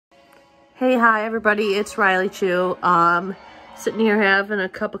Hey, hi everybody, it's Riley Chu. Sitting here having a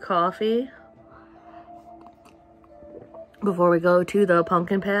cup of coffee before we go to the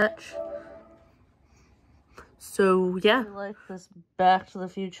pumpkin patch. So yeah. I like this Back to the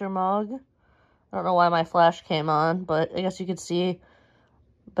Future mug. I don't know why my flash came on, but I guess you could see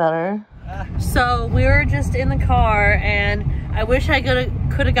better. So we were just in the car and I wish I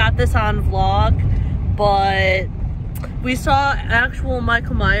could have got this on vlog, but we saw actual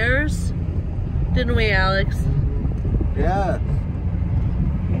Michael Myers. Didn't we, Alex? Yeah.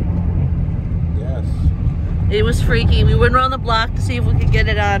 Yes. It was freaky. We went around the block to see if we could get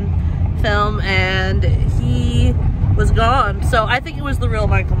it on film, and he was gone. So I think it was the real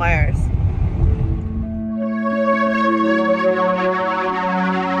Michael Myers.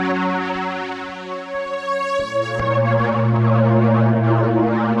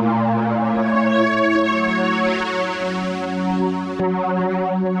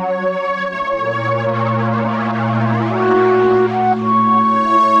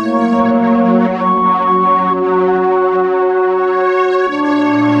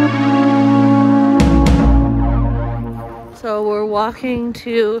 So we're walking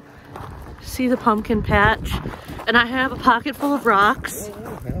to see the pumpkin patch, and I have a pocket full of rocks. I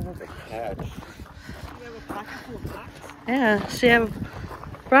don't have a patch. You have a pocket full of rocks? Yeah, so you have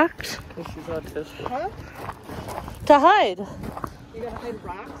rocks? She's autistic. Huh? To hide. You're gonna hide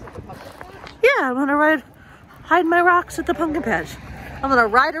rocks at the pumpkin patch? Yeah, I'm gonna hide my rocks at the pumpkin patch. I'm gonna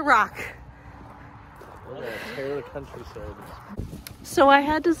ride a rock. We're gonna tear the countryside. So I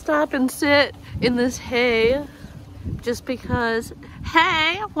had to stop and sit in this hay just because,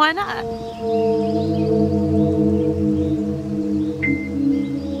 hey, why not?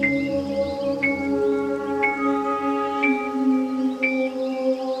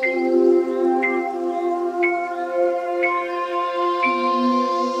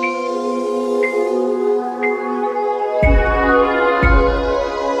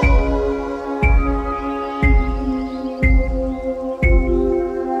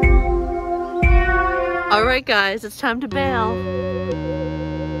 All right, guys, it's time to bail.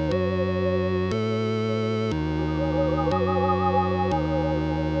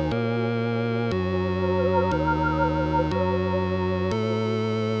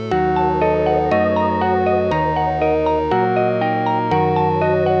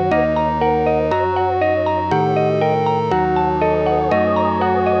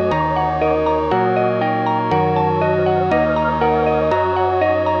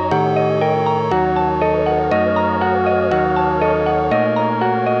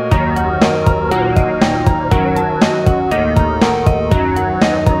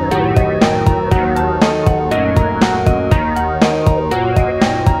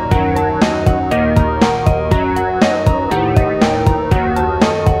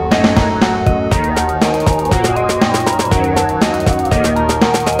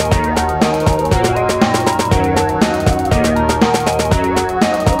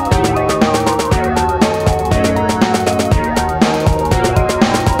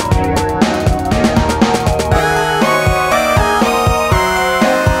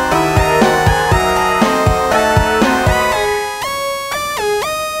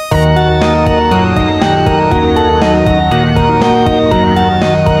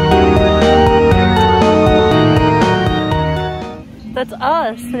 That's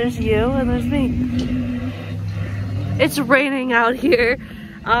us. There's you and there's me. It's raining out here.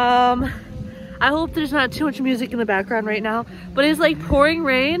 I hope there's not too much music in the background right now, but it's like pouring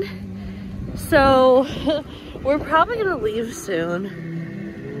rain. So we're probably gonna leave soon.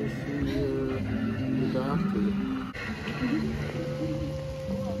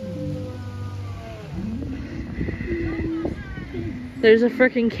 There's a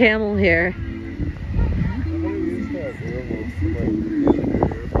freaking camel here.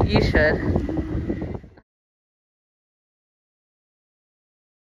 You should.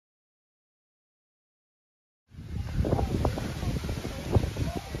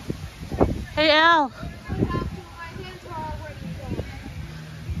 Hey, Al.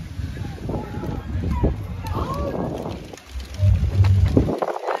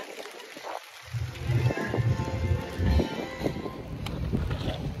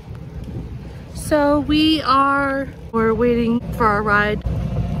 So we're waiting for our ride.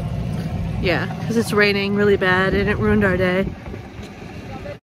 Yeah, because it's raining really bad and it ruined our day.